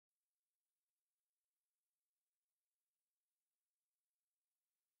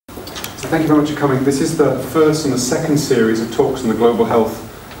Thank you very much for coming. This is the first and the second series of talks on the Global Health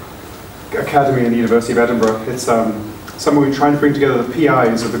Academy in the University of Edinburgh. It's somewhere we're trying to bring together the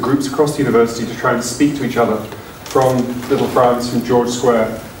PIs of the groups across the university to try and speak to each other from Little France, from George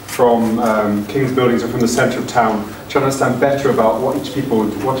Square, from King's Buildings, or from the centre of town, to understand better about what each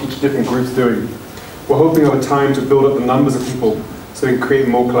different group's doing. We're hoping over time to build up the numbers of people so we can create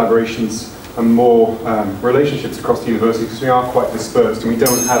more collaborations and more relationships across the university, because we are quite dispersed and we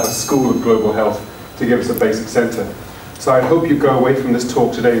don't have a school of global health to give us a basic centre. So I hope you go away from this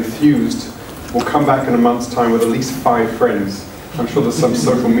talk today enthused. We'll come back in a month's time with at least 5 friends. I'm sure there's some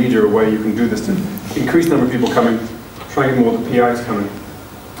social media way you can do this to increase the number of people coming, try and get more of the PIs coming.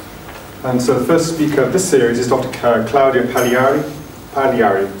 And so the first speaker of this series is Dr. Claudia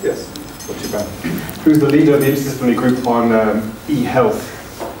Pagliari, yes, not too bad, who's the leader of the interdisciplinary group on e-health.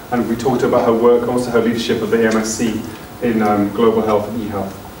 And we talked about her work, also her leadership of the MSc in global health and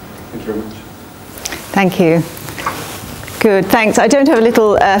e-health. Thank you very much. Thank you. Good, thanks. I don't have a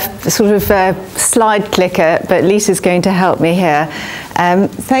little slide clicker, but Lisa's going to help me here.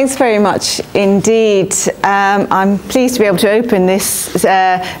 Thanks very much indeed. I'm pleased to be able to open this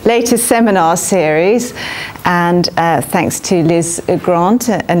latest seminar series, and thanks to Liz Grant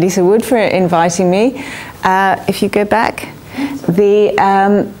and Lisa Wood for inviting me. If you go back,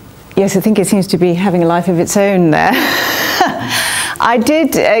 yes, I think it seems to be having a life of its own there. I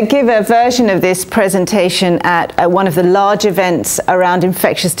did give a version of this presentation at one of the large events around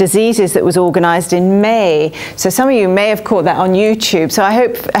infectious diseases that was organised in May. So some of you may have caught that on YouTube. So I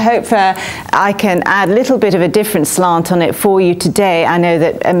hope I can add a little bit of a different slant on it for you today. I know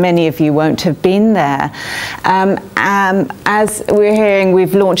that many of you won't have been there. As we're hearing,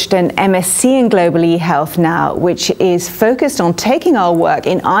 we've launched an MSc in Global eHealth now, which is focused on taking our work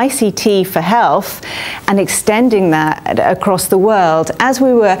in ICT for health and extending that across the world. As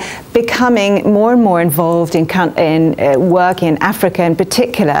we were becoming more and more involved in work in Africa in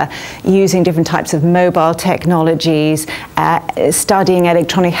particular, using different types of mobile technologies, studying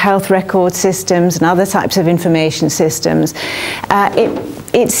electronic health record systems and other types of information systems,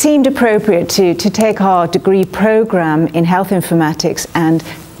 it seemed appropriate to take our degree program in health informatics and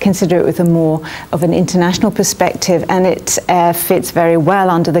consider it with a more of an international perspective, and it fits very well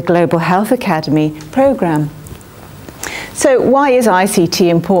under the Global Health Academy program. So why is ICT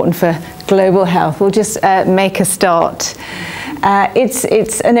important for global health? We'll just make a start.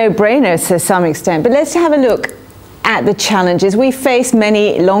 It's a no-brainer to some extent, but let's have a look at the challenges. We face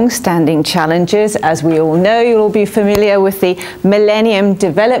many long-standing challenges. As we all know, you'll all be familiar with the Millennium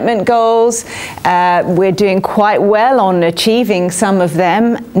Development Goals. We're doing quite well on achieving some of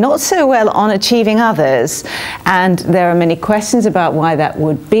them, not so well on achieving others. And there are many questions about why that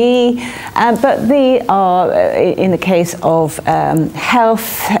would be. But they are, in the case of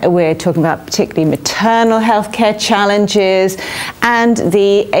health, we're talking about particularly maternal health care challenges and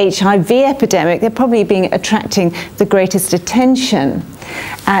the HIV epidemic. They're probably attracting the greatest attention.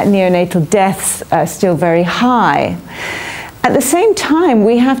 Neonatal deaths are still very high. At the same time,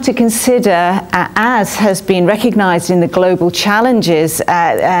 we have to consider, as has been recognized in the Global Challenges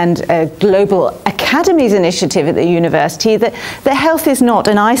and Global Academies initiative at the university, that health is not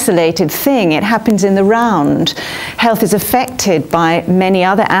an isolated thing. It happens in the round. Health is affected by many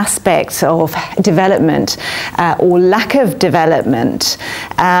other aspects of development or lack of development.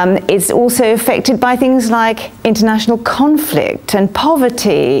 It's also affected by things like international conflict and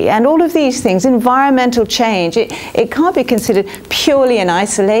poverty and all of these things, environmental change. It can't be considered purely in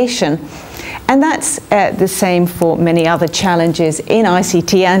isolation. And that's the same for many other challenges in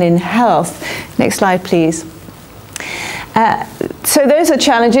ICT and in health. Next slide, please. So those are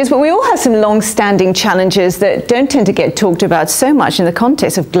challenges, but we all have some long-standing challenges that don't tend to get talked about so much in the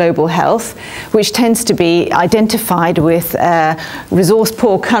context of global health, which tends to be identified with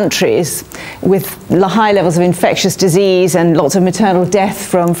resource-poor countries with high levels of infectious disease and lots of maternal death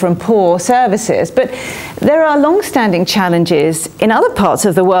from poor services. But there are long-standing challenges in other parts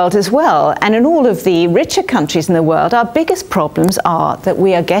of the world as well, and in all of the richer countries in the world, our biggest problems are that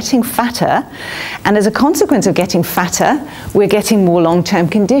we are getting fatter, and as a consequence of getting fatter, we're getting more long-term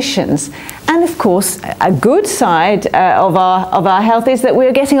conditions. And of course, a good side of our health is that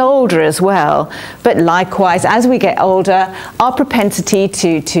we're getting older as well. But likewise, as we get older, our propensity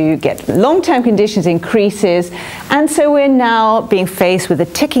to get long-term conditions increases. And so we're now being faced with a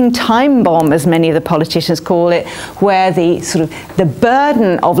ticking time bomb, as many of the politicians call it, where the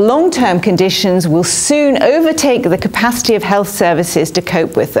burden of long-term conditions will soon overtake the capacity of health services to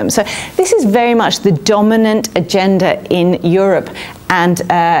cope with them. So this is very much the dominant agenda in Europe and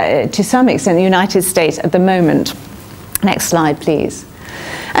to some extent the United States at the moment. Next slide, please.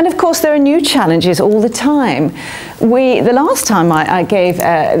 And of course, there are new challenges all the time. The last time I gave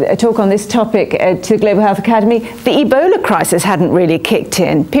a talk on this topic to the Global Health Academy, the Ebola crisis hadn't really kicked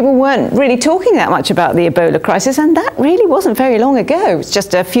in. People weren't really talking that much about the Ebola crisis, and that really wasn't very long ago. It was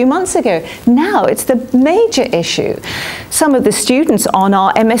just a few months ago. Now it's the major issue. Some of the students on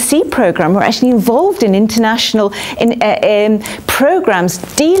our MSc program were actually involved in international programs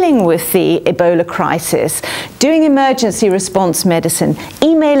dealing with the Ebola crisis, doing emergency response medicine,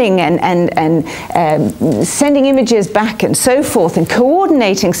 emailing and sending images back and so forth, and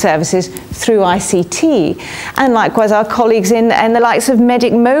coordinating services through ICT. And likewise, our colleagues in the likes of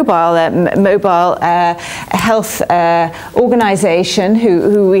Medic Mobile, mobile health organisation,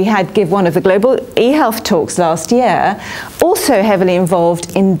 who we had give one of the global e-health talks last year, also heavily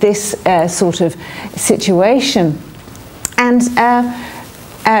involved in this sort of situation. And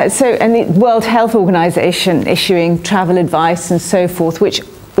and the World Health Organization issuing travel advice and so forth, which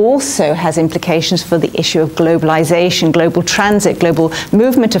also has implications for the issue of globalization, global transit, global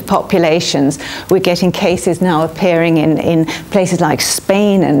movement of populations. We're getting cases now appearing in places like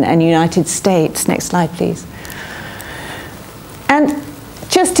Spain and United States. Next slide, please. And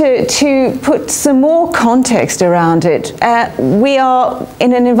just to put some more context around it, we are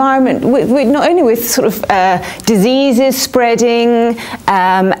in an environment not only with sort of diseases spreading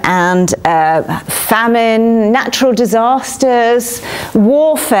and famine, natural disasters,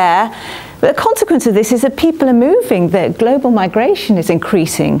 warfare. But the consequence of this is that people are moving, that global migration is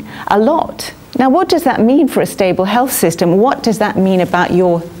increasing a lot. Now, what does that mean for a stable health system? What does that mean about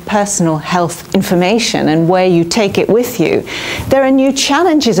your personal health information and where you take it with you? There are new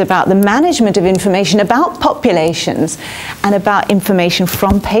challenges about the management of information about populations and about information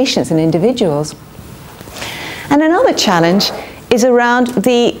from patients and individuals. And another challenge is around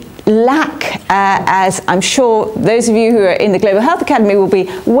the lack, as I'm sure those of you who are in the Global Health Academy will be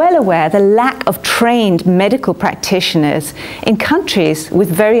well aware, the lack of trained medical practitioners in countries with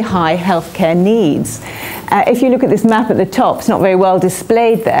very high healthcare needs. If you look at this map at the top, it's not very well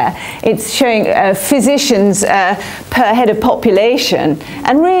displayed there. It's showing physicians per head of population.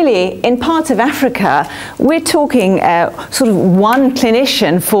 And really, in parts of Africa, we're talking sort of one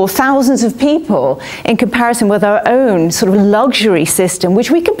clinician for thousands of people in comparison with our own sort of luxury system,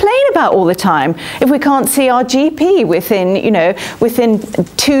 which we complain about all the time. If we can't see our GP within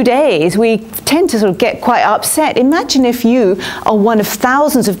 2 days, we tend to sort of get quite upset. Imagine if you are one of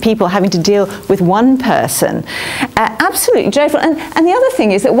thousands of people having to deal with one person. Absolutely dreadful. And the other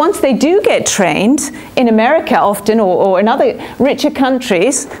thing is that once they do get trained, in America often, or in other richer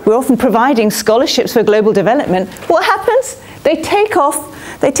countries, we're often providing scholarships for global development. What happens? They take off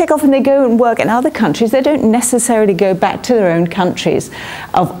and they go and work in other countries. They don't necessarily go back to their own countries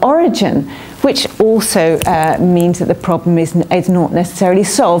of origin, which also means that the problem is not necessarily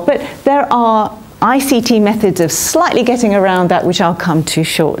solved. But there are ICT methods of slightly getting around that, which I'll come to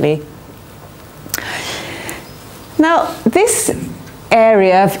shortly. Now, this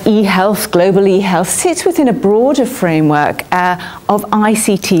area of e-health, global e-health, sits within a broader framework of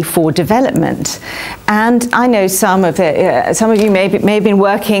ICT for development. And I know some of you may have been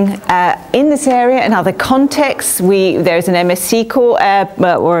working in this area in other contexts. There's an MSc course,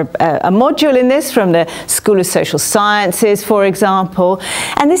 or a module in this from the School of Social Sciences, for example.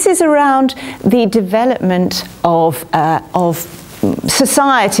 And this is around the development of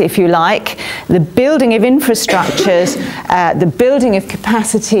society, if you like, the building of infrastructures, the building of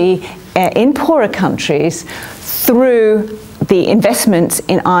capacity in poorer countries through the investments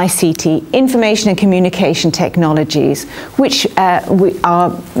in ICT, information and communication technologies, which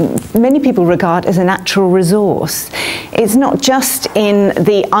many people regard as a natural resource. It's not just in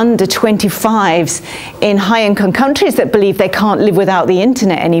the under 25s in high-income countries that believe they can't live without the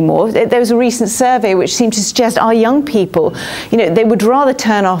internet anymore. There was a recent survey which seemed to suggest our young people, they would rather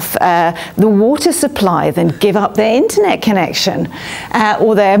turn off the water supply than give up their internet connection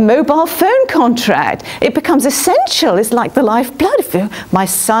or their mobile phone contract. It becomes essential. It's like the lifeblood. My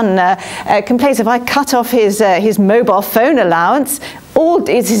son complains if I cut off his mobile phone allowance, all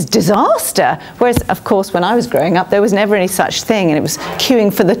is his disaster. Whereas, of course, when I was growing up, there was never any such thing, and it was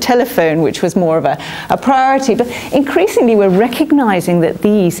queuing for the telephone, which was more of a priority. But increasingly, we're recognizing that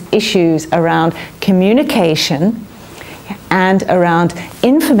these issues around communication and around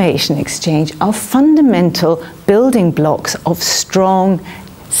information exchange are fundamental building blocks of strong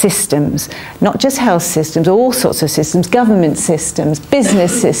systems, not just health systems, all sorts of systems, government systems,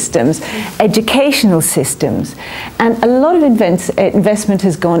 business systems, educational systems. And a lot of investment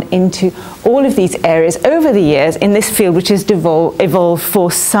has gone into all of these areas over the years in this field, which has evolved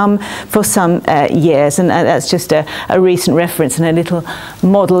for some years. And that's just a recent reference and a little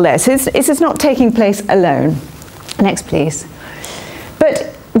model there. So it's not taking place alone. Next, please.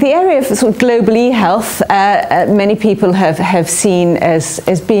 But the area of sort of global e-health, many people have seen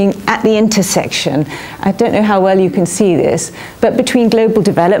as being at the intersection. I don't know how well you can see this, but between global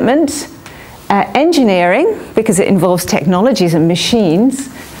development, engineering, because it involves technologies and machines,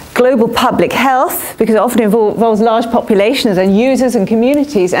 global public health, because it often involves large populations and users and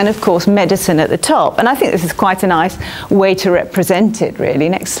communities, and of course medicine at the top. And I think this is quite a nice way to represent it, really.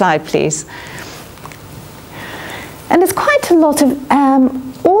 Next slide, please. And there's quite a lot of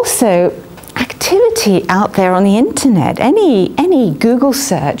also activity out there on the internet. Any Google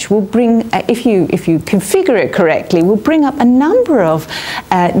search will bring, if you configure it correctly, will bring up a number of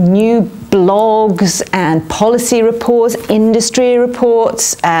new blogs and policy reports, industry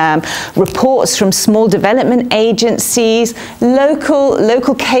reports, reports from small development agencies,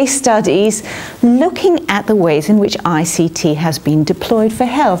 local case studies, looking at the ways in which ICT has been deployed for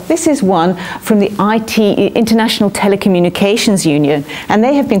health. This is one from the International Telecommunications Union, and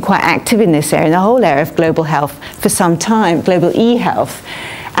they have been quite active in this area, in the whole area of global health for some time, global e-health.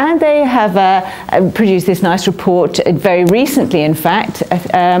 And they have produced this nice report very recently, in fact,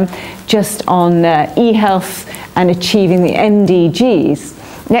 just on e-health and achieving the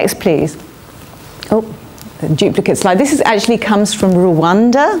MDGs. Next, please. Oh, duplicate slide. This actually comes from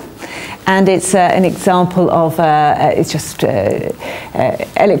Rwanda, and it's an example of it's just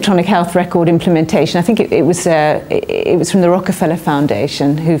electronic health record implementation. I think it was from the Rockefeller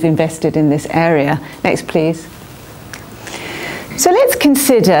Foundation who've invested in this area. Next, please. So let's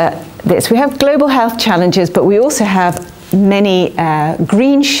consider this. We have global health challenges, but we also have many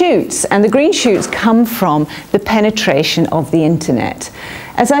green shoots, and the green shoots come from the penetration of the internet.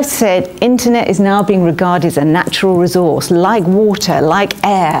 As I've said, internet is now being regarded as a natural resource, like water, like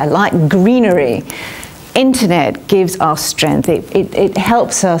air, like greenery. Internet gives us strength. It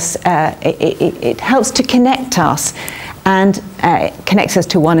helps us, it helps to connect us, and it connects us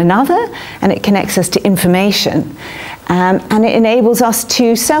to one another, and it connects us to information. And it enables us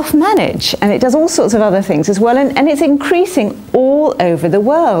to self-manage, and it does all sorts of other things as well, and it's increasing all over the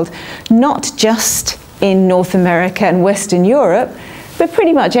world, not just in North America and Western Europe, but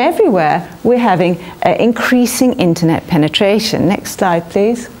pretty much everywhere we're having increasing internet penetration. Next slide,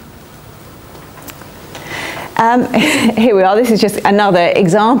 please. Here we are. This is just another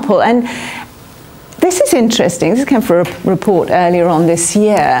example, and this is interesting. This came from a report earlier on this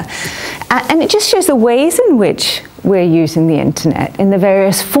year, and it just shows the ways in which we're using the internet, in the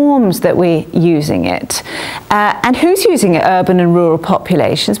various forms that we're using it, and who's using it, urban and rural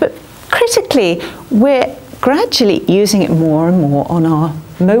populations. But critically, we're gradually using it more and more on our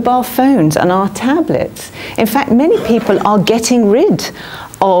mobile phones and our tablets. In fact, many people are getting rid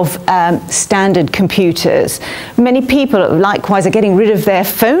of standard computers. Many people likewise are getting rid of their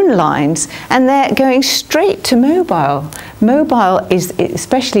phone lines, and they're going straight to mobile. Mobile is,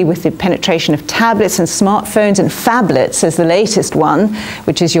 especially with the penetration of tablets and smartphones and phablets as the latest one,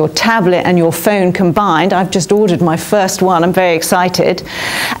 which is your tablet and your phone combined. I've just ordered my first one, I'm very excited.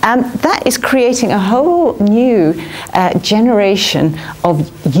 That is creating a whole new generation of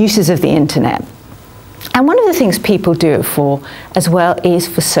uses of the internet. And one of the things people do it for as well is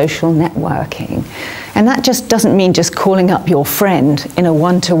for social networking. And that just doesn't mean just calling up your friend in a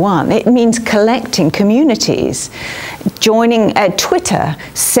one-to-one. It means collecting communities, joining Twitter,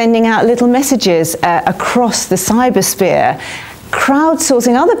 sending out little messages across the cybersphere,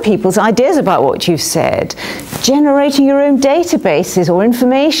 crowdsourcing other people's ideas about what you've said, generating your own databases or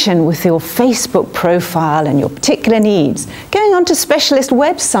information with your Facebook profile and your particular needs, going onto specialist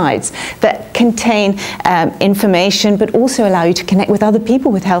websites that contain information but also allow you to connect with other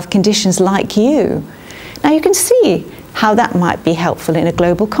people with health conditions like you. Now you can see how that might be helpful in a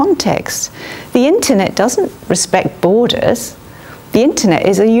global context. The internet doesn't respect borders. The internet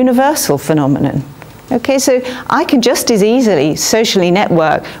is a universal phenomenon. Okay, so I can just as easily socially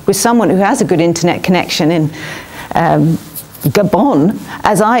network with someone who has a good internet connection in Gabon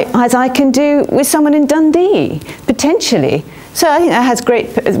as I can do with someone in Dundee, potentially. So I think that has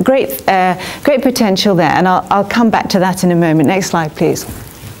great potential there, and I'll come back to that in a moment. Next slide, please.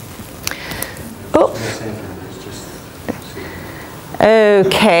 Oh.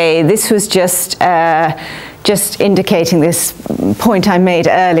 Okay, this was just indicating this point I made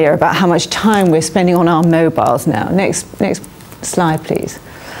earlier about how much time we're spending on our mobiles now. Next slide, please.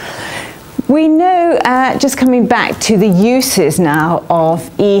 We know, just coming back to the uses now of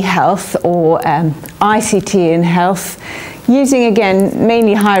e-health or ICT in health, using again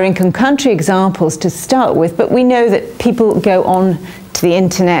mainly higher income country examples to start with, but we know that people go on to the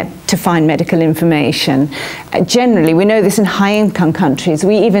internet to find medical information. Generally, we know this in high income countries.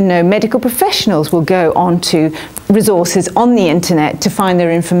 We even know medical professionals will go onto resources on the internet to find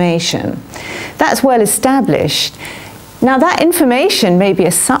their information. That's well established. Now that information may be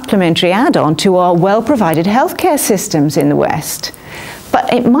a supplementary add-on to our well-provided healthcare systems in the West,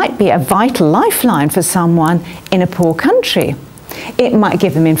 but it might be a vital lifeline for someone in a poor country. It might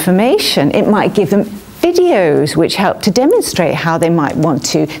give them information, it might give them videos which help to demonstrate how they might want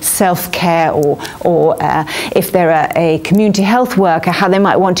to self-care, or if they're a community health worker, how they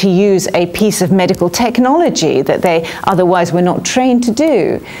might want to use a piece of medical technology that they otherwise were not trained to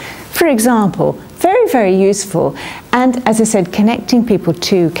do. For example, very, very useful. And as I said, connecting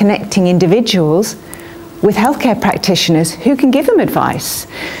individuals with healthcare practitioners who can give them advice,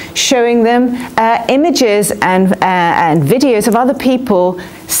 showing them images and videos of other people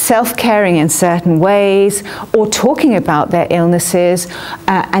self-caring in certain ways, or talking about their illnesses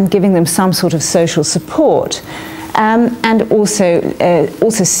and giving them some sort of social support. And also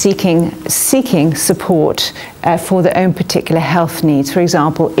seeking support for their own particular health needs. For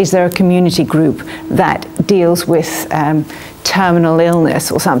example, is there a community group that deals with terminal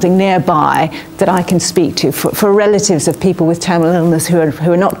illness or something nearby that I can speak to for relatives of people with terminal illness who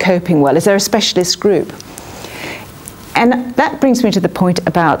are not coping well? Is there a specialist group? And that brings me to the point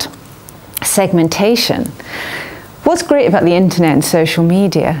about segmentation. What's great about the internet and social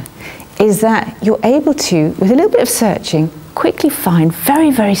media is that you're able to, with a little bit of searching, quickly find very,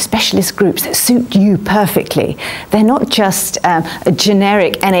 very specialist groups that suit you perfectly. They're not just a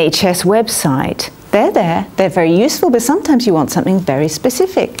generic NHS website. They're there, they're very useful, but sometimes you want something very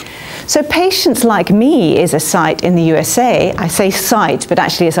specific. So Patients Like Me is a site in the USA. I say site, but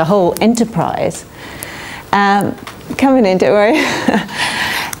actually it's a whole enterprise. Coming in, don't worry.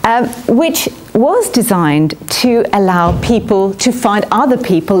 Which was designed to allow people to find other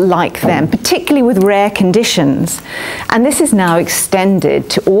people like them, particularly with rare conditions. And this is now extended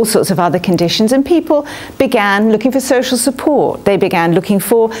to all sorts of other conditions, and people began looking for social support. They began looking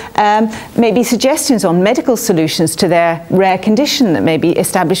for maybe suggestions on medical solutions to their rare condition that maybe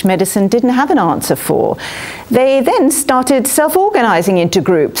established medicine didn't have an answer for. They then started self-organizing into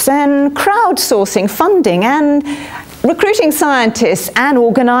groups and crowdsourcing funding and recruiting scientists and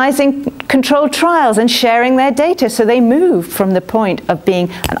organizing controlled trials and sharing their data. So they moved from the point of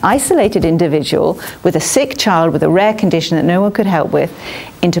being an isolated individual with a sick child with a rare condition that no one could help with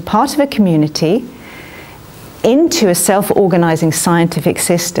into part of a community, into a self-organizing scientific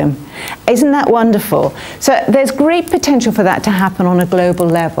system. Isn't that wonderful? So there's great potential for that to happen on a global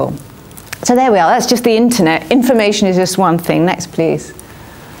level. So there we are, that's just the internet. Information is just one thing. Next, please.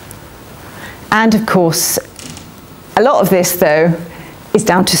 And of course, a lot of this, though, is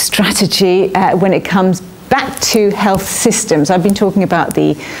down to strategy when it comes back to health systems. I've been talking about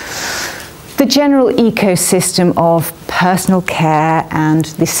the general ecosystem of personal care and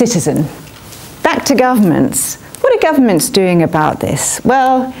the citizen. Back to governments. What are governments doing about this?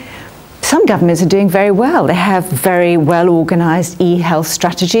 Well, some governments are doing very well. They have very well-organized e-health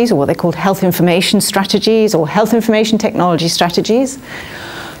strategies, or what they call health information strategies, or health information technology strategies.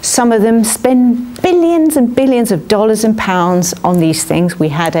 Some of them spend billions and billions of dollars and pounds on these things. We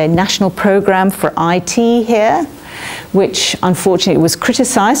had a national program for IT here, which unfortunately was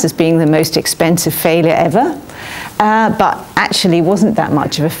criticized as being the most expensive failure ever, but actually wasn't that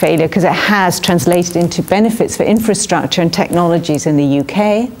much of a failure because it has translated into benefits for infrastructure and technologies in the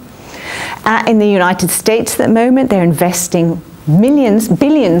UK. In the United States at the moment, they're investing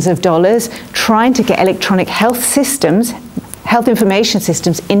billions of dollars trying to get electronic health systems, health information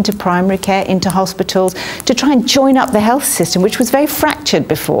systems into primary care, into hospitals, to try and join up the health system, which was very fractured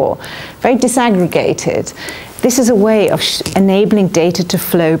before, very disaggregated. This is a way of enabling data to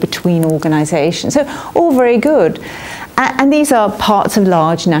flow between organizations. So all very good. And these are parts of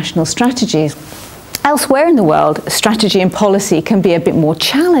large national strategies. Elsewhere in the world, strategy and policy can be a bit more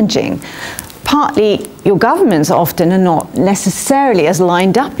challenging. Partly, your governments often are not necessarily as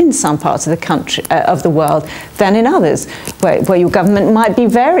lined up in some parts of the country, of the world, than in others, where your government might be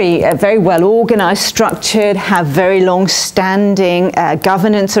very well organized, structured, have very long-standing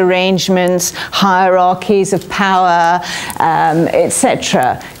governance arrangements, hierarchies of power,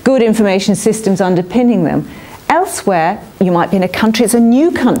 etc. Good information systems underpinning them. Elsewhere, you might be in a country that's a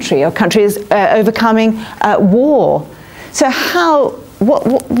new country, or a country is overcoming war. So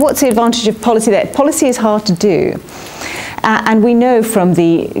what's the advantage of policy there? Policy is hard to do. And we know from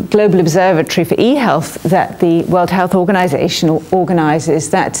the Global Observatory for e-health that the World Health Organization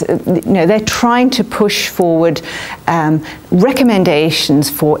organizes that they're trying to push forward recommendations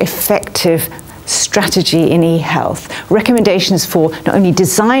for effective strategy in e-health, recommendations for not only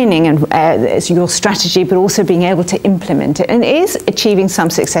designing your strategy but also being able to implement it, and it is achieving some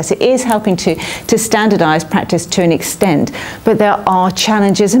success. It is helping to standardize practice to an extent, but there are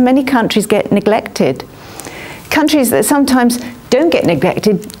challenges and many countries get neglected. Countries that sometimes don't get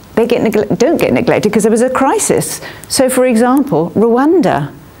neglected, don't get neglected because there was a crisis. So for example,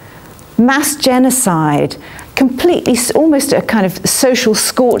 Rwanda, mass genocide, completely, almost a kind of social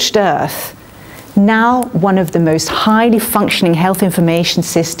scorched earth. Now one of the most highly functioning health information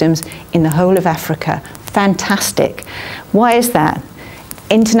systems in the whole of Africa. Fantastic. Why is that?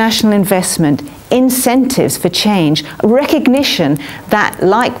 International investment, incentives for change, recognition that,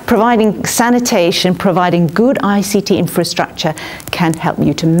 like providing sanitation, providing good ICT infrastructure can help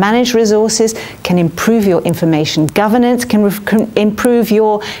you to manage resources, can improve your information governance, can improve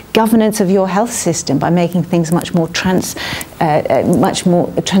your governance of your health system by making things much more transparent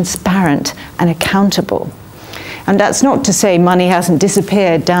and accountable. And that's not to say money hasn't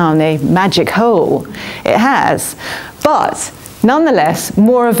disappeared down a magic hole. It has. But nonetheless,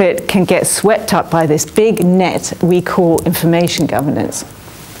 more of it can get swept up by this big net we call information governance.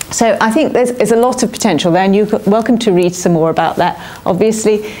 So I think there's a lot of potential there, and you're welcome to read some more about that,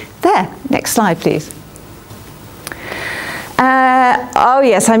 obviously. There, next slide, please. Oh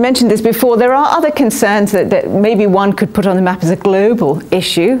yes, I mentioned this before. There are other concerns that maybe one could put on the map as a global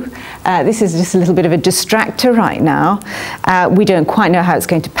issue. This is just a little bit of a distractor right now. We don't quite know how it's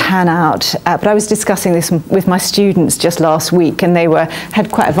going to pan out, but I was discussing this with my students just last week, and they had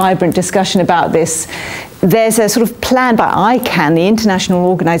quite a vibrant discussion about this. There's a sort of plan by ICANN, the international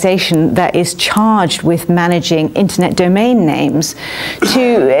organization that is charged with managing internet domain names.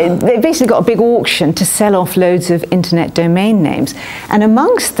 They've basically got a big auction to sell off loads of internet domain names. And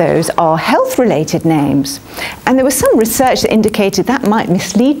amongst those are health-related names. And there was some research that indicated that might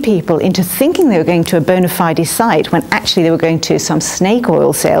mislead people into thinking they were going to a bona fide site when actually they were going to some snake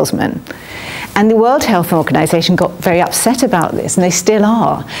oil salesman. And the World Health Organization got very upset about this, and they still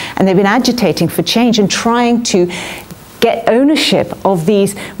are. And they've been agitating for change and trying to get ownership of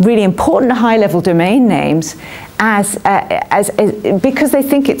these really important high-level domain names because they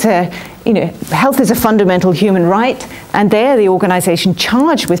think it's health is a fundamental human right, and they're the organization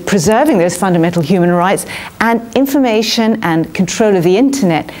charged with preserving those fundamental human rights, and information and control of the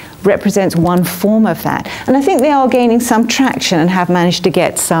internet represents one form of that. And I think they are gaining some traction and have managed to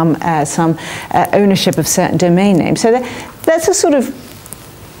get some ownership of certain domain names. So that's a sort of,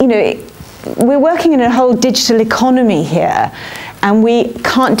 we're working in a whole digital economy here, and we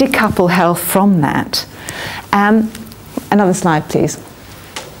can't decouple health from that. Another slide, please.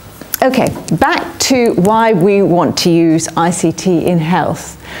 Okay, back to why we want to use ICT in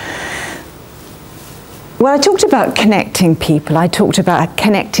health. Well, I talked about connecting people, I talked about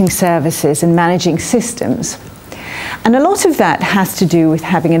connecting services and managing systems. And a lot of that has to do with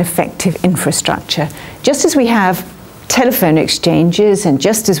having an effective infrastructure. Just as we have telephone exchanges, and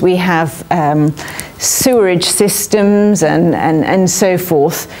just as we have sewerage systems and so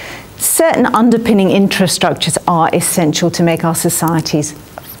forth, certain underpinning infrastructures are essential to make our societies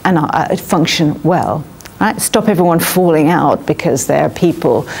function well. Right? Stop everyone falling out because there are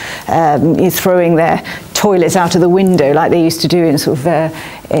people throwing their toilets out of the window like they used to do in sort of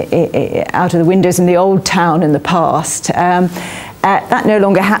out of the windows in the old town in the past. That no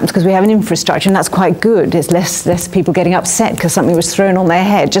longer happens because we have an infrastructure, and that's quite good. There's less people getting upset because something was thrown on their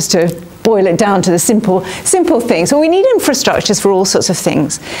head, just to boil it down to the simple things. So we need infrastructures for all sorts of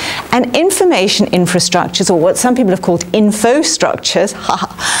things. And information infrastructures, or what some people have called infrastructures,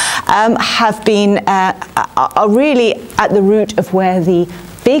 have been, are really at the root of where the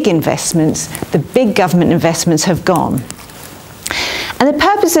big investments, the big government investments have gone. And the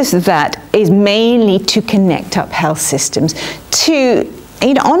purpose of that is mainly to connect up health systems, to,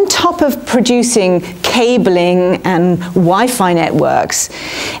 on top of producing cabling and Wi-Fi networks,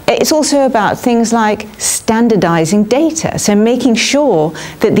 it's also about things like standardizing data. So making sure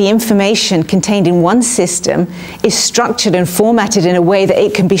that the information contained in one system is structured and formatted in a way that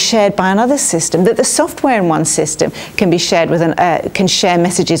it can be shared by another system, that the software in one system can be shared with can share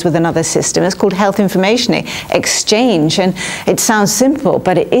messages with another system. It's called health information exchange, and it sounds simple,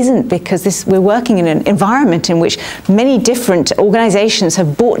 but it isn't, because we're working in an environment in which many different organizations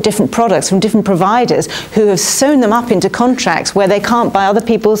have bought different products from different providers who have sewn them up into contracts where they can't buy other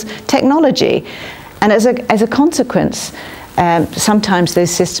people's technology. And as a consequence, sometimes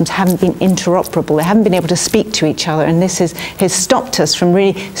those systems haven't been interoperable. They haven't been able to speak to each other, and this has stopped us from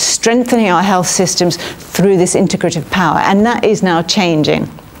really strengthening our health systems through this integrative power, and that is now changing.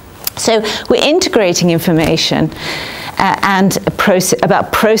 So we're integrating information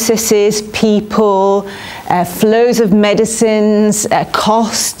about processes, people, flows of medicines,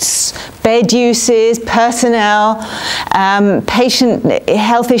 costs, bed uses, personnel, patient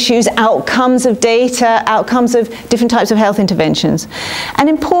health issues, outcomes of data, outcomes of different types of health interventions. And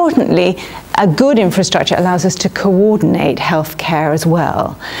importantly, a good infrastructure allows us to coordinate healthcare as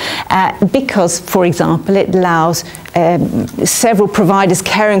well, because, for example, it allows several providers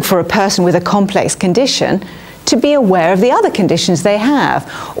caring for a person with a complex condition to be aware of the other conditions they have.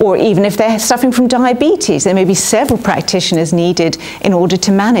 Or even if they're suffering from diabetes, there may be several practitioners needed in order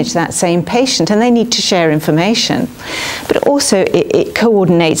to manage that same patient, and they need to share information. But also it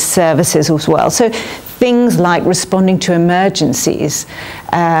coordinates services as well. So things like responding to emergencies,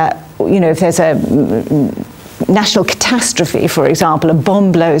 you know, if there's a national catastrophe, for example, a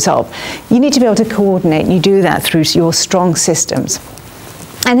bomb blows up, you need to be able to coordinate, and you do that through your strong systems.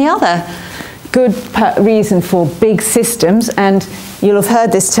 And the other good reason for big systems, and you'll have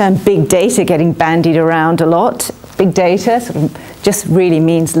heard this term big data getting bandied around a lot. Big data sort of just really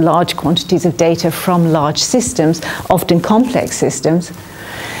means large quantities of data from large systems, often complex systems.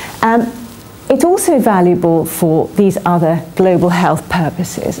 It's also valuable for these other global health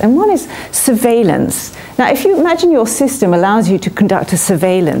purposes, and one is surveillance. Now, if you imagine your system allows you to conduct a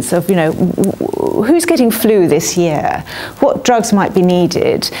surveillance of, you know, who's getting flu this year, what drugs might be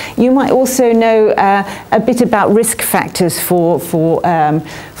needed. You might also know a bit about risk factors that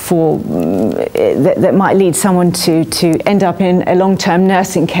might lead someone to end up in a long-term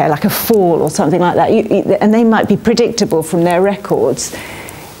nursing care, like a fall or something like that, and they might be predictable from their records.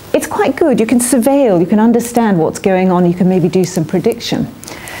 It's quite good. You can surveil, you can understand what's going on, you can maybe do some prediction.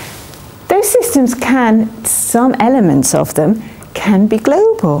 Those systems can, some elements of them, can be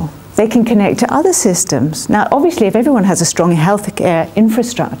global. They can connect to other systems. Now, obviously, if everyone has a strong healthcare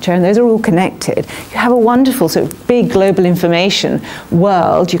infrastructure, and those are all connected, you have a wonderful sort of big global information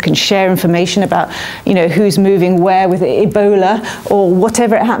world. You can share information about, you know, who's moving where with Ebola or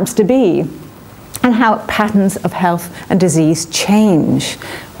whatever it happens to be, and how patterns of health and disease change,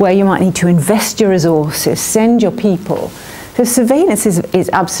 where you might need to invest your resources, send your people. So surveillance is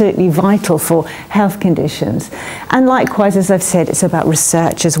absolutely vital for health conditions. And likewise, as I've said, it's about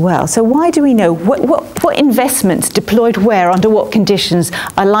research as well. So why do we know what investments deployed where, under what conditions,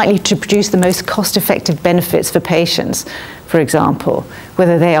 are likely to produce the most cost-effective benefits for patients, for example,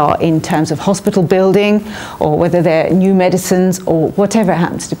 whether they are in terms of hospital building or whether they're new medicines or whatever it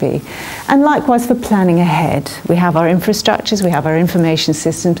happens to be. And likewise for planning ahead. We have our infrastructures, we have our information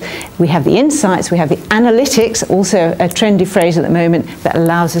systems, we have the insights, we have the analytics, also a trendy phrase at the moment, that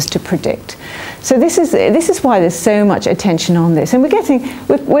allows us to predict. So this is why there's so much attention on this. And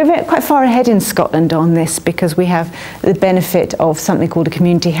we're quite far ahead in Scotland on this, because we have the benefit of something called a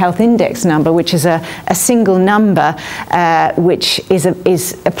Community Health Index number, which is a single number which is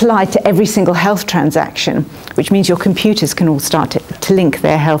applied to every single health transaction, which means your computers can all start to link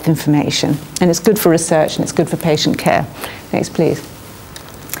their health information. And it's good for research and it's good for patient care. Next, please.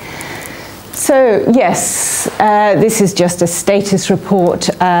 So yes, this is just a status report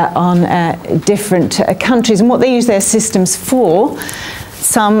on different countries and what they use their systems for.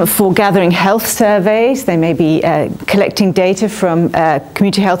 Some for gathering health surveys. They may be collecting data from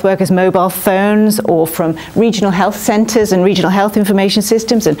community health workers' mobile phones or from regional health centres and regional health information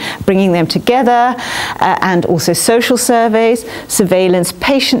systems and bringing them together, and also social surveys, surveillance,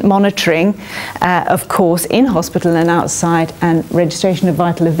 patient monitoring, of course, in hospital and outside, and registration of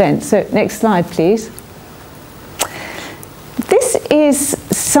vital events. So next slide, please. This is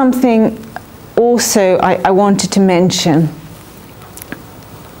something also I wanted to mention.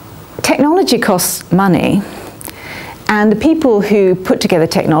 Technology costs money, and the people who put together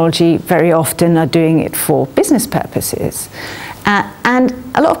technology very often are doing it for business purposes. And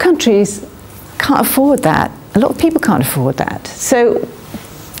a lot of countries can't afford that. A lot of people can't afford that. So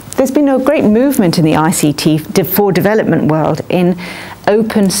there's been a great movement in the ICT for development world in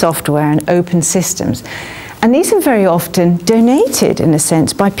open software and open systems. And these are very often donated, in a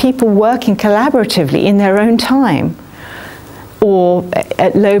sense, by people working collaboratively in their own time, or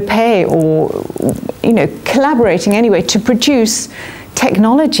at low pay, or collaborating anyway to produce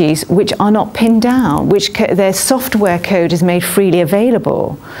technologies which are not pinned down, which their software code is made freely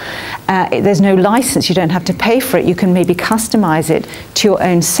available. There's no license, you don't have to pay for it, you can maybe customize it to your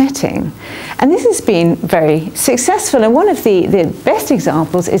own setting. And this has been very successful, and one of the best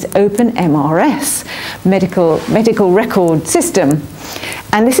examples is OpenMRS, medical record system.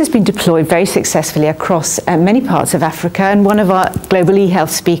 And this has been deployed very successfully across many parts of Africa, and one of our global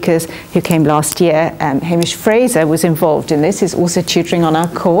e-health speakers who came last year, Hamish Fraser, was involved in this. He's also tutoring on our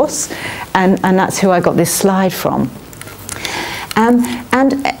course, and that's who I got this slide from.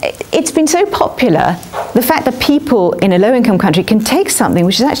 And it's been so popular, the fact that people in a low-income country can take something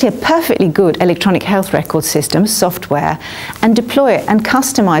which is actually a perfectly good electronic health record system, software, and deploy it and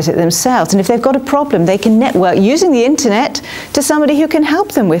customize it themselves. And if they've got a problem, they can network using the internet to somebody who can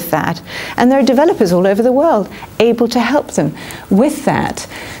help them with that. And there are developers all over the world able to help them with that.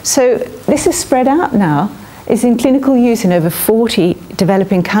 So this is spread out now. It's in clinical use in over 40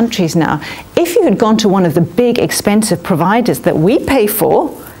 developing countries now. If you had gone to one of the big expensive providers that we pay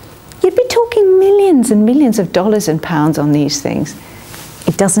for, you'd be talking millions and millions of dollars and pounds on these things.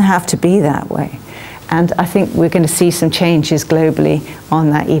 It doesn't have to be that way. And I think we're going to see some changes globally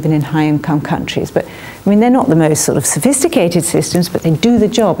on that, even in high-income countries. But I mean, they're not the most sort of sophisticated systems, but they do the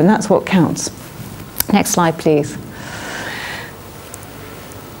job, and that's what counts. Next slide, please.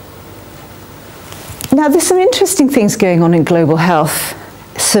 Now, there's some interesting things going on in global health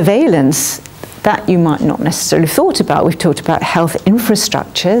surveillance that you might not necessarily have thought about. We've talked about health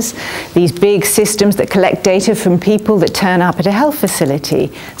infrastructures, these big systems that collect data from people that turn up at a health facility.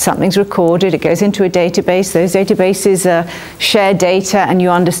 Something's recorded, it goes into a database, those databases share data, and you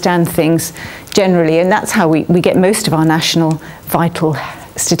understand things generally, and that's how we get most of our national vital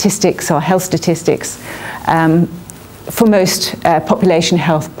statistics or health statistics for most population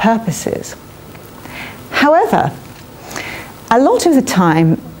health purposes. However, a lot of the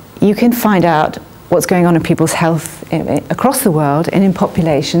time you can find out what's going on in people's health across the world and in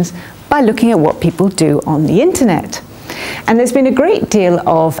populations by looking at what people do on the internet. And there's been a great deal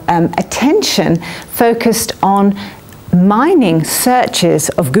of attention focused on mining searches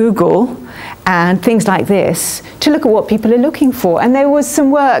of Google and things like this to look at what people are looking for. And there was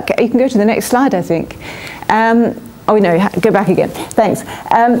some work, you can go to the next slide, I think. Oh no, go back again, thanks.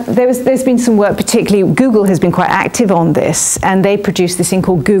 There's been some work, particularly Google has been quite active on this, and they produced this thing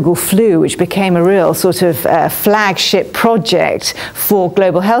called Google Flu, which became a real sort of flagship project for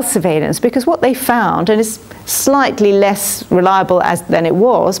global health surveillance, because what they found, and it's slightly less reliable than it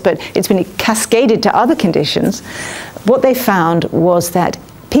was, but it's been cascaded to other conditions, what they found was that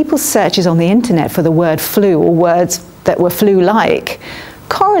people's searches on the internet for the word flu, or words that were flu-like,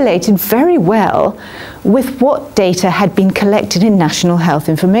 correlated very well with what data had been collected in national health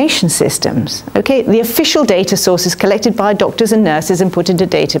information systems. Okay, the official data sources collected by doctors and nurses and put into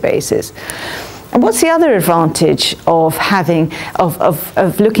databases. And what's the other advantage of having,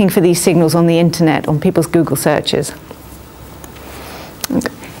 of looking for these signals on the internet, on people's Google searches?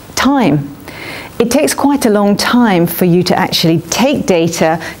 Time. It takes quite a long time for you to actually take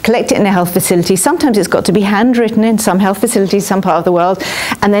data, collect it in a health facility. Sometimes it's got to be handwritten in some health facilities, some part of the world,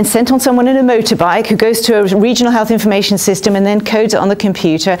 and then sent on someone in a motorbike who goes to a regional health information system and then codes it on the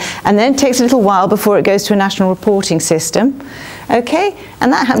computer, and then it takes a little while before it goes to a national reporting system. Okay?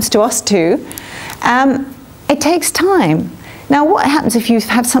 And that happens to us too. It takes time. Now, what happens if you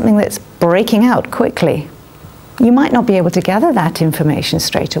have something that's breaking out quickly? You might not be able to gather that information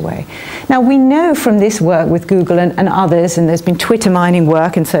straight away. Now, we know from this work with Google and others, and there's been Twitter mining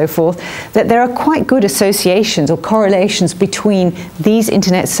work and so forth, that there are quite good associations or correlations between these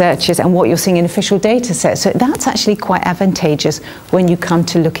internet searches and what you're seeing in official data sets. So that's actually quite advantageous when you come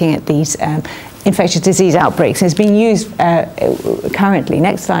to looking at these infectious disease outbreaks. It's being used currently.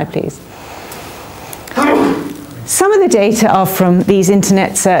 Next slide, please. Some of the data are from these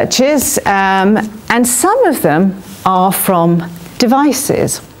internet searches, and some of them are from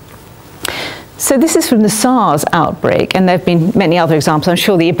devices. So this is from the SARS outbreak, and there have been many other examples. I'm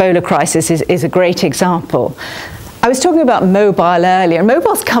sure the Ebola crisis is a great example. I was talking about mobile earlier, and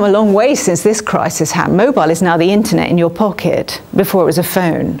mobile's come a long way since this crisis happened. Mobile is now the internet in your pocket. Before it was a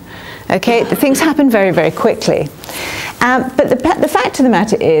phone. Okay, things happen very, very quickly. But the fact of the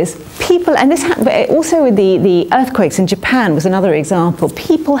matter is, people, and this happened also with the earthquakes in Japan was another example.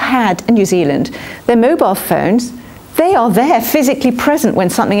 People had, in New Zealand, their mobile phones, they are there physically present when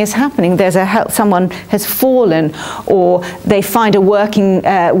something is happening. There's someone has fallen, or they find a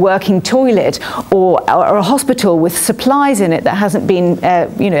working toilet, or a hospital with supplies in it that hasn't been,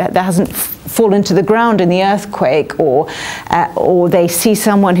 that hasn't fallen to the ground in the earthquake, or they see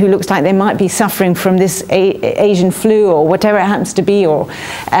someone who looks like they might be suffering from this Asian flu or whatever it happens to be,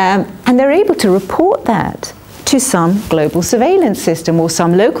 and they're able to report that to some global surveillance system or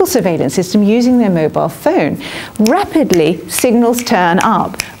some local surveillance system using their mobile phone. Rapidly, signals turn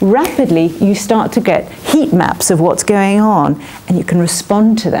up. Rapidly, you start to get heat maps of what's going on, and you can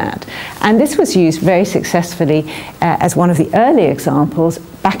respond to that. And this was used very successfully as one of the early examples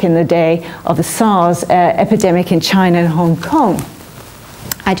back in the day of the SARS epidemic in China and Hong Kong.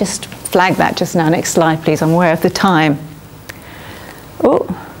 I just flagged that just now. Next slide, please. I'm aware of the time.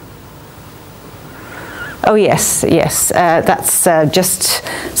 Oh yes, that's just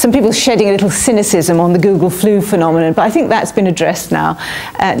some people shedding a little cynicism on the Google flu phenomenon, but I think that's been addressed now.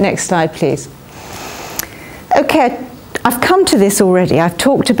 Next slide, please. Okay, I've come to this already. I've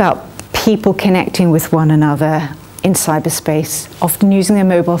talked about people connecting with one another in cyberspace, often using their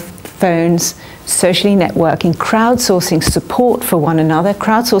mobile phones, socially networking, crowdsourcing support for one another,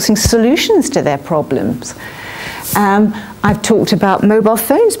 crowdsourcing solutions to their problems. I've talked about mobile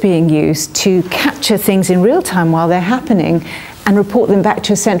phones being used to capture things in real time while they're happening and report them back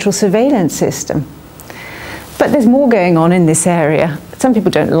to a central surveillance system. But there's more going on in this area. Some people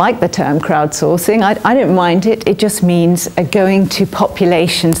don't like the term crowdsourcing. I don't mind it. It just means going to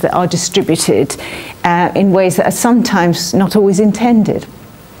populations that are distributed in ways that are sometimes not always intended.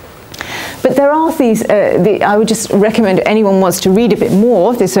 But there are these, I would just recommend if anyone wants to read a bit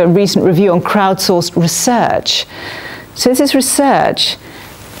more, there's a recent review on crowdsourced research. So this is research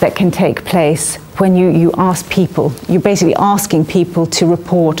that can take place when you ask people, you're basically asking people to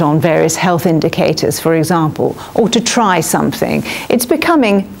report on various health indicators, for example, or to try something. It's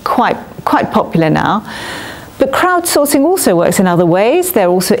becoming quite popular now. But crowdsourcing also works in other ways. There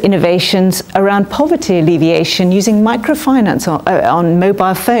are also innovations around poverty alleviation using microfinance on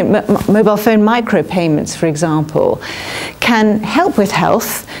mobile phone micropayments, for example, can help with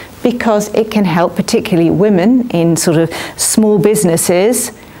health because it can help particularly women in sort of small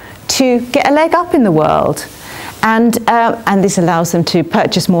businesses to get a leg up in the world. And this allows them to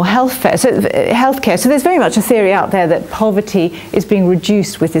purchase more healthcare. So there's very much a theory out there that poverty is being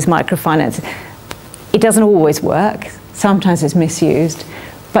reduced with this microfinance. It doesn't always work. Sometimes it's misused,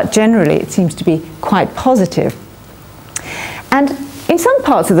 but generally it seems to be quite positive. And in some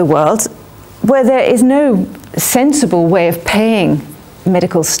parts of the world where there is no sensible way of paying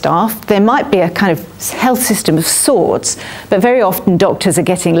medical staff, there might be a kind of health system of sorts, but very often doctors are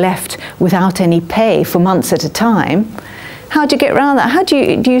getting left without any pay for months at a time. How do you get around that? How do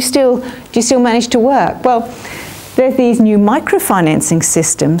you still manage to work? Well, there's these new microfinancing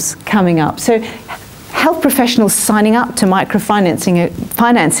systems coming up. So health professionals signing up to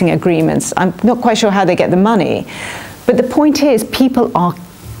financing agreements. I'm not quite sure how they get the money, but the point is people are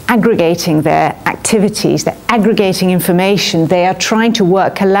aggregating their activities, they're aggregating information, they are trying to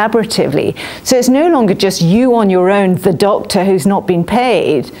work collaboratively. So it's no longer just you on your own, the doctor who's not been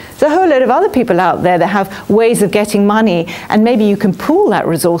paid. There's a whole load of other people out there that have ways of getting money, and maybe you can pool that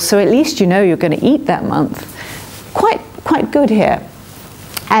resource so at least you know you're going to eat that month. Quite good here.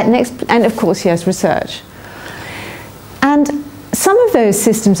 And of course, yes, research. And some of those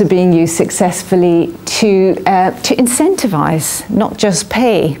systems are being used successfully to incentivize, not just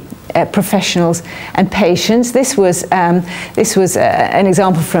pay professionals and patients. This was an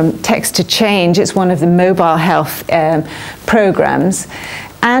example from Text to Change. It's one of the mobile health programs.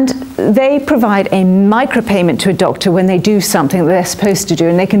 And they provide a micropayment to a doctor when they do something that they're supposed to do,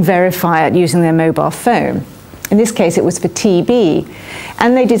 and they can verify it using their mobile phone. In this case, it was for TB.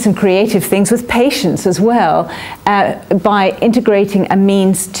 And they did some creative things with patients as well by integrating a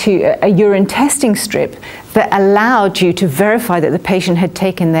means to a urine testing strip that allowed you to verify that the patient had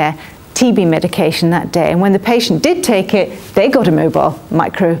taken their TB medication that day. And when the patient did take it, they got a mobile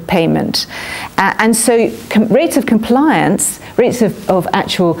micropayment. And so rates of compliance, rates of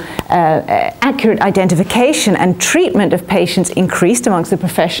actual accurate identification and treatment of patients increased amongst the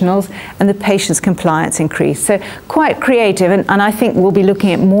professionals, and the patient's compliance increased. So quite creative, and I think we'll be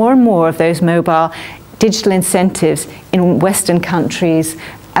looking at more and more of those mobile digital incentives in Western countries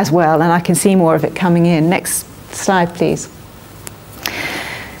as well, and I can see more of it coming in. Next slide, please.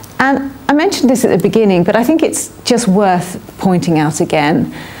 And I mentioned this at the beginning, but I think it's just worth pointing out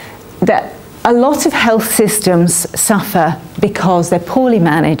again that a lot of health systems suffer because they're poorly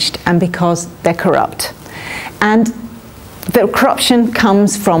managed and because they're corrupt. And the corruption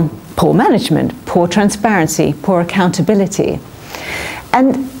comes from poor management, poor transparency, poor accountability.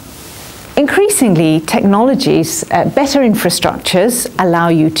 And increasingly, technologies, better infrastructures allow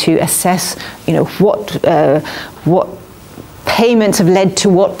you to assess, what payments have led to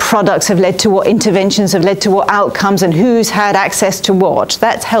what, products have led to what, interventions have led to what outcomes, and who's had access to what.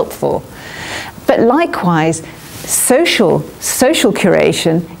 That's helpful. But likewise, social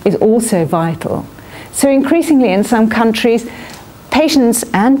curation is also vital. So increasingly in some countries, patients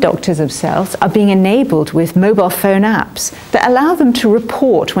and doctors themselves are being enabled with mobile phone apps that allow them to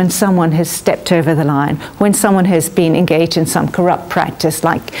report when someone has stepped over the line, when someone has been engaged in some corrupt practice,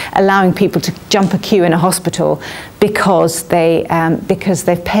 like allowing people to jump a queue in a hospital because they've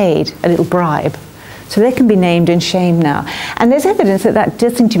paid a little bribe. So they can be named and shamed now. And there's evidence that that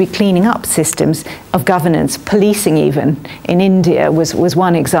does seem to be cleaning up systems of governance, policing even, in India was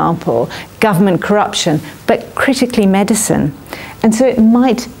one example, government corruption, but critically medicine. And so it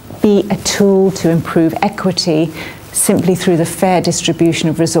might be a tool to improve equity simply through the fair distribution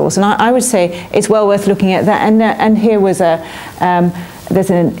of resource. And I would say it's well worth looking at that. And here was there's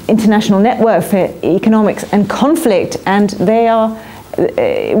an international network for economics and conflict, and they are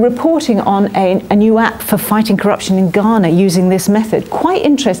reporting on a new app for fighting corruption in Ghana using this method. Quite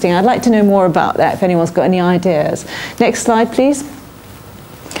interesting. I'd like to know more about that if anyone's got any ideas. Next slide, please.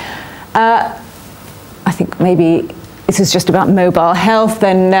 I think maybe this is just about mobile health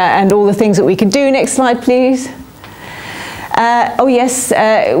and all the things that we can do. Next slide, please. Oh yes,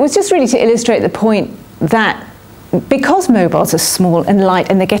 it was just really to illustrate the point that because mobiles are small and light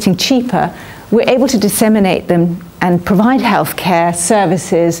and they're getting cheaper, we're able to disseminate them and provide healthcare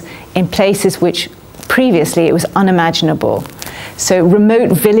services in places which previously it was unimaginable. So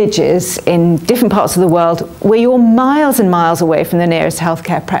remote villages in different parts of the world where you're miles and miles away from the nearest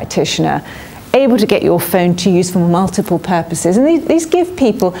healthcare practitioner, able to get your phone to use for multiple purposes. And these give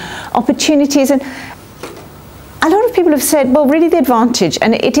people opportunities. And a lot of people have said, well, really the advantage,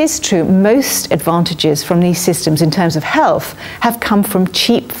 and it is true, most advantages from these systems in terms of health have come from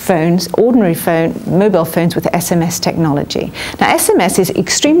cheap phones, ordinary mobile phones with SMS technology. Now, SMS is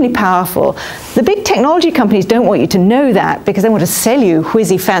extremely powerful. The big technology companies don't want you to know that because they want to sell you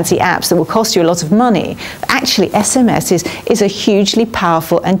whizzy fancy apps that will cost you a lot of money. But actually, SMS is a hugely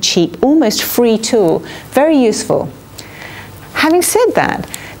powerful and cheap, almost free tool, very useful. Having said that,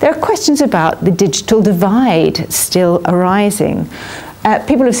 there are questions about the digital divide still arising.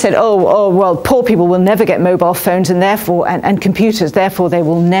 People have said, oh, well, poor people will never get mobile phones and therefore and computers, therefore they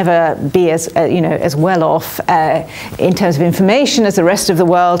will never be as as well off in terms of information as the rest of the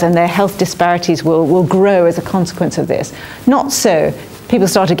world, and their health disparities will grow as a consequence of this. Not so. People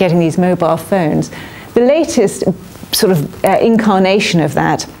started getting these mobile phones. The latest sort of incarnation of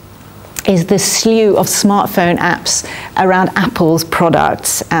that is the slew of smartphone apps around Apple's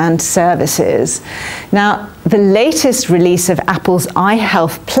products and services. Now, the latest release of Apple's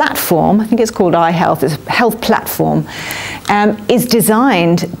iHealth platform, I think it's called iHealth, it's a health platform, is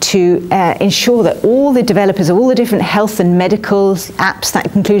designed to ensure that all the developers of all the different health and medical apps,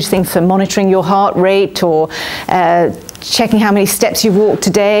 that includes things for monitoring your heart rate or checking how many steps you've walked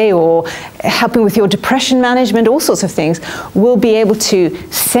today or helping with your depression management, all sorts of things, will be able to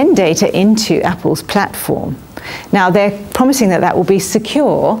send data into Apple's platform. Now, they're promising that that will be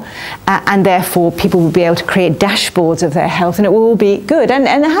secure and therefore people will be able to create dashboards of their health and it will all be good. And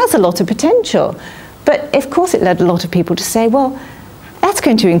it has a lot of potential. But of course it led a lot of people to say, well, that's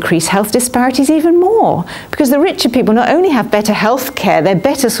going to increase health disparities even more because the richer people not only have better health care, they're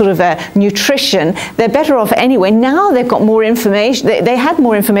better sort of nutrition, they're better off anyway. Now they've got more information. They had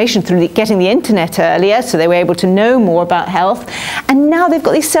more information through getting the internet earlier, so they were able to know more about health. And now they've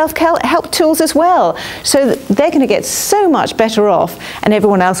got these self-help tools as well. So they're going to get so much better off and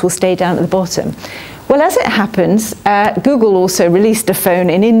everyone else will stay down at the bottom. Well, as it happens, Google also released a phone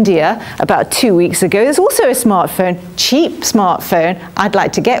in India about 2 weeks ago. There's also a smartphone, cheap smartphone. I'd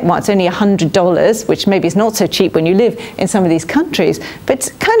like to get one. It's only $100, which maybe is not so cheap when you live in some of these countries. But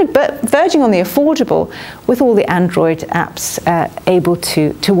it's kind of verging on the affordable with all the Android apps able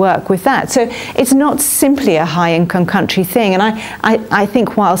to work with that. So it's not simply a high-income country thing. And I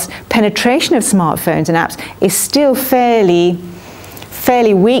think whilst penetration of smartphones and apps is still fairly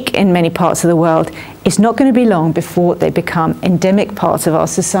weak in many parts of the world, it's not going to be long before they become endemic parts of our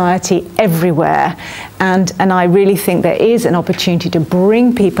society everywhere. And I really think there is an opportunity to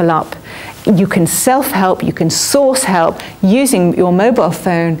bring people up. You can self-help, you can source help using your mobile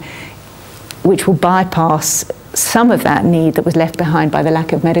phone, which will bypass some of that need that was left behind by the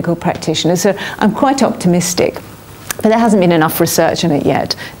lack of medical practitioners. So I'm quite optimistic, but there hasn't been enough research on it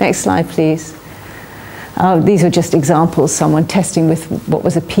yet. Next slide, please. These are just examples, someone testing with what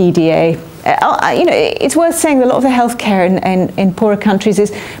was a PDA. It's worth saying that a lot of the healthcare in poorer countries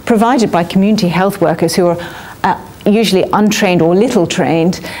is provided by community health workers who are usually untrained or little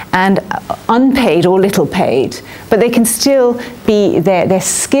trained and unpaid or little paid. But they can still be, their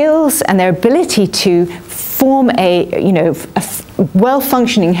skills and their ability to form a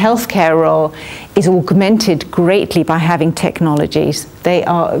well-functioning healthcare role is augmented greatly by having technologies. They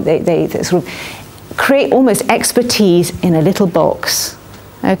sort of create almost expertise in a little box.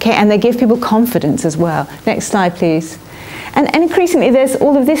 Okay, and they give people confidence as well. Next slide, please. And increasingly, there's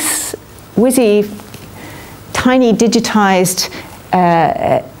all of this whizzy, tiny digitized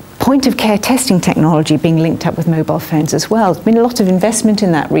point-of-care testing technology being linked up with mobile phones as well. There's been a lot of investment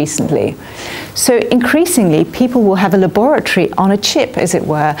in that recently. So increasingly, people will have a laboratory on a chip, as it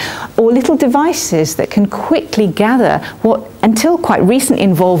were, or little devices that can quickly gather what, until quite recently,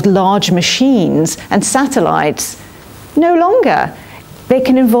 involved large machines and satellites. No longer. They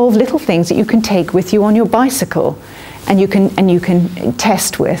can involve little things that you can take with you on your bicycle, and you can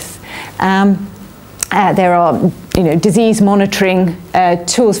test with. There are, disease monitoring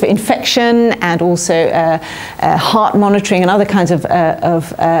tools for infection, and also heart monitoring and other kinds of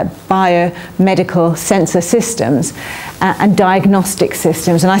biomedical sensor systems and diagnostic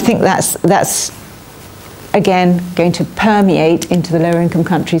systems. And I think that's again going to permeate into the lower income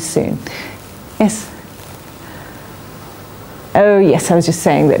countries soon. Yes. Oh yes, I was just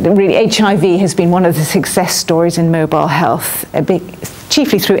saying that really HIV has been one of the success stories in mobile health,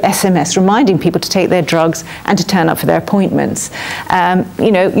 chiefly through SMS, reminding people to take their drugs and to turn up for their appointments.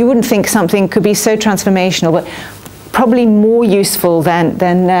 You wouldn't think something could be so transformational, but probably more useful than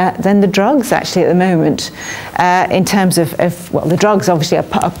the drugs actually at the moment, in terms of well, the drugs obviously are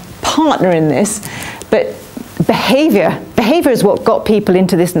a partner in this, but behavior is what got people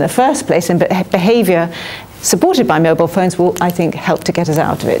into this in the first place, and behavior supported by mobile phones will, I think, help to get us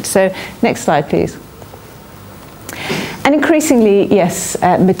out of it. So next slide, please. And increasingly, yes,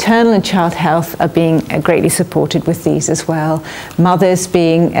 maternal and child health are being greatly supported with these as well. Mothers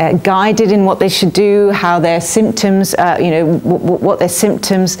being guided in what they should do, how their symptoms, what their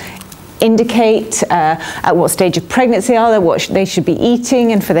symptoms indicate, at what stage of pregnancy are they, what they should be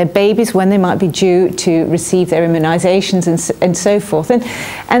eating, and for their babies when they might be due to receive their immunizations and so forth.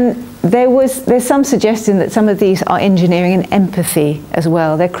 And there's some suggestion that some of these are engineering and empathy as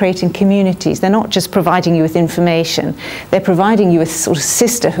well. They're creating communities. They're not just providing you with information. They're providing you with sort of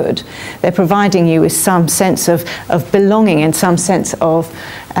sisterhood. They're providing you with some sense of belonging and some sense of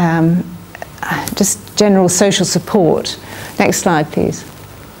just general social support. Next slide, please.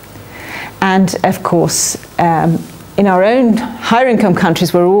 And of course, in our own higher income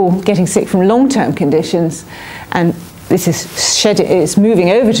countries, we're all getting sick from long-term conditions, and this is moving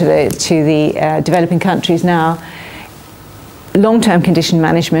over to the developing countries now. Long-term condition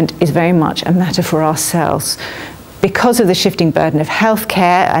management is very much a matter for ourselves. Because of the shifting burden of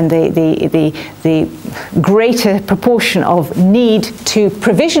healthcare and the greater proportion of need to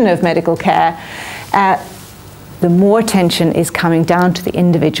provision of medical care, the more attention is coming down to the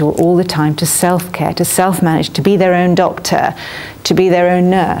individual all the time, to self-care, to self-manage, to be their own doctor, to be their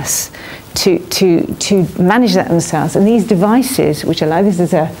own nurse, to manage that themselves. And these devices, which allow, this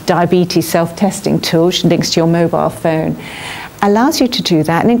is a diabetes self-testing tool, which links to your mobile phone, allows you to do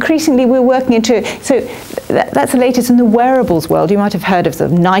that. And increasingly we're working into, so that's the latest in the wearables world. You might have heard of the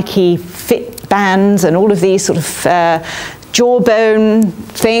Nike Fit bands and all of these sort of jawbone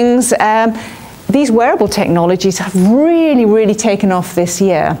things. These wearable technologies have really, really taken off this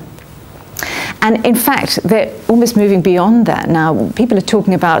year. And in fact, they're almost moving beyond that now. People are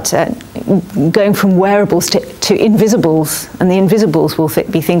talking about going from wearables to invisibles, and the invisibles will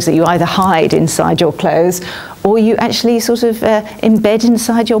be things that you either hide inside your clothes or you actually sort of embed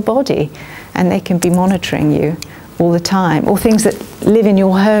inside your body, and they can be monitoring you all the time, or things that live in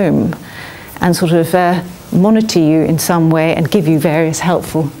your home and sort of monitor you in some way and give you various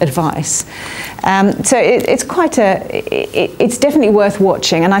helpful advice. So it's quite it's definitely worth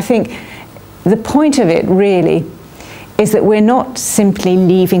watching, and I think the point of it really is that we're not simply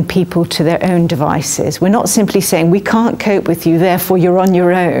leaving people to their own devices. We're not simply saying we can't cope with you, therefore you're on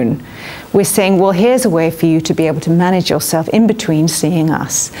your own. We're saying, well, here's a way for you to be able to manage yourself in between seeing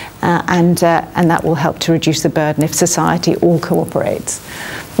us, and that will help to reduce the burden if society all cooperates.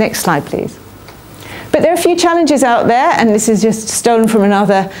 Next slide, please. But there are a few challenges out there, and this is just stolen from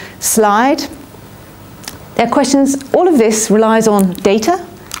another slide. There are questions. All of this relies on data,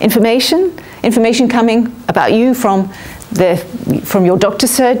 information coming about you from your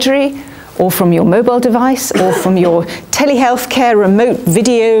doctor's surgery, or from your mobile device, or from your telehealth care remote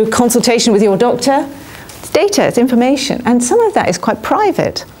video consultation with your doctor. It's data, it's information, and some of that is quite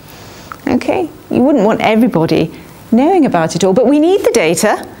private. Okay, you wouldn't want everybody knowing about it all, but we need the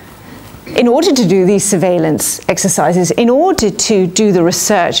data in order to do these surveillance exercises, in order to do the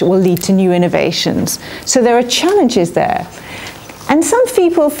research that will lead to new innovations. So there are challenges there. And some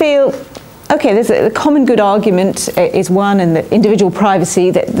people feel, okay, there's a common good argument is one, and the individual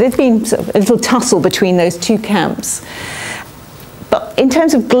privacy, that there's been sort of a little tussle between those two camps. But in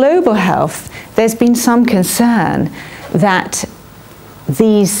terms of global health, there's been some concern that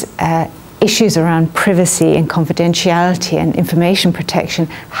these issues around privacy and confidentiality and information protection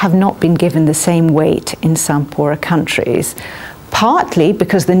have not been given the same weight in some poorer countries. Partly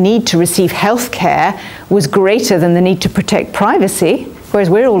because the need to receive health care was greater than the need to protect privacy, whereas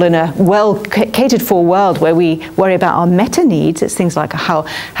we're all in a well-catered for world where we worry about our meta needs. It's things like how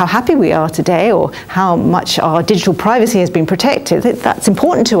happy we are today or how much our digital privacy has been protected. That's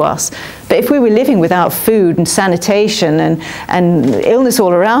important to us. But if we were living without food and sanitation and illness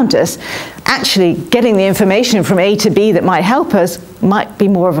all around us, actually getting the information from A to B that might help us might be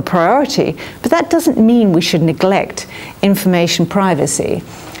more of a priority. But that doesn't mean we should neglect information privacy.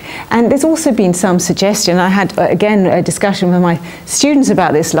 And there's also been some suggestion, I had again a discussion with my students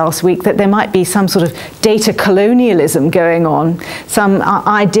about this last week, that there might be some sort of data colonialism going on, some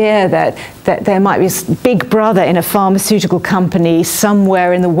idea that there might be a big brother in a pharmaceutical company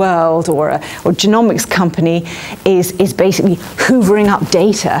somewhere in the world, or genomics company is basically hoovering up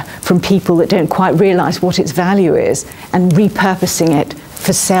data from people that don't quite realize what its value is and repurposing it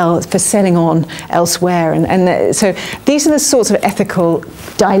for selling on elsewhere. And so these are the sorts of ethical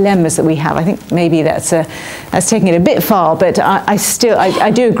dilemmas that we have. I think maybe that's taking it a bit far, but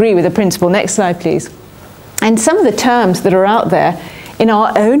I do agree with the principle. Next slide, please. And some of the terms that are out there in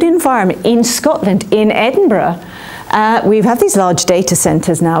our own environment, in Scotland, in Edinburgh, we have these large data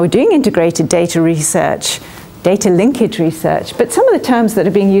centres now. We're doing integrated data research, data linkage research, but some of the terms that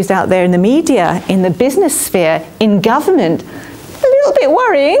are being used out there in the media, in the business sphere, in government, a little bit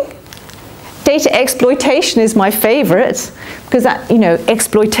worrying. Data exploitation is my favourite, because that,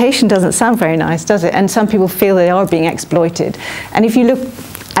 exploitation doesn't sound very nice, does it? And some people feel they are being exploited. And if you look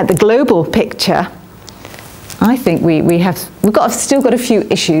at the global picture, I think we've still got a few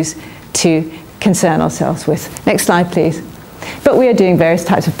issues to concern ourselves with. Next slide, please. But we are doing various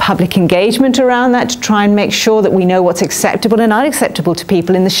types of public engagement around that to try and make sure that we know what's acceptable and unacceptable to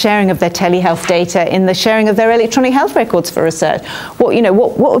people in the sharing of their telehealth data, in the sharing of their electronic health records for research. What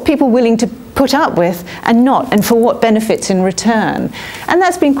are people willing to put up with and not, and for what benefits in return? And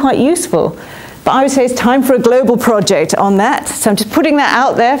that's been quite useful. But I would say it's time for a global project on that. So I'm just putting that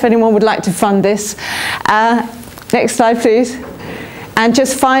out there if anyone would like to fund this. Next slide, please. And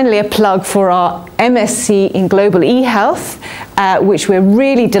just finally, a plug for our MSc in Global eHealth, which we're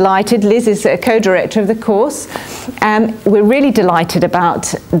really delighted. Liz is a co-director of the course. We're really delighted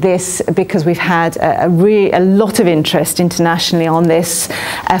about this because we've had a lot of interest internationally on this,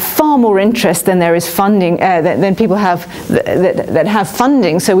 far more interest than there is funding, than people have that have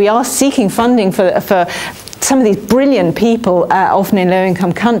funding. So we are seeking funding for some of these brilliant people, often in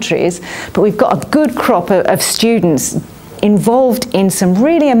low-income countries, but we've got a good crop of students involved in some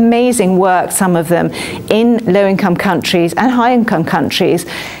really amazing work, some of them in low-income countries and high-income countries,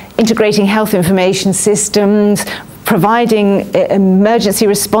 integrating health information systems, providing emergency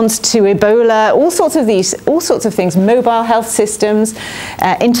response to Ebola, all sorts of things, mobile health systems,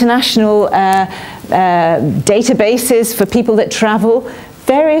 international databases for people that travel,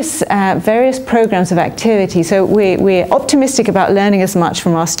 various programs of activity. So we're optimistic about learning as much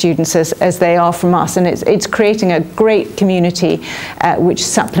from our students as they are from us, and it's creating a great community which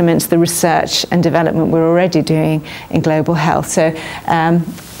supplements the research and development we're already doing in global health. So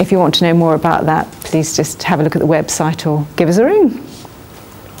if you want to know more about that, please just have a look at the website or give us a ring.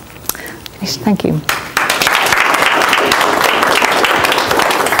 Thank you.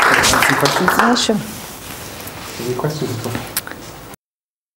 Some questions? Sure. Any questions?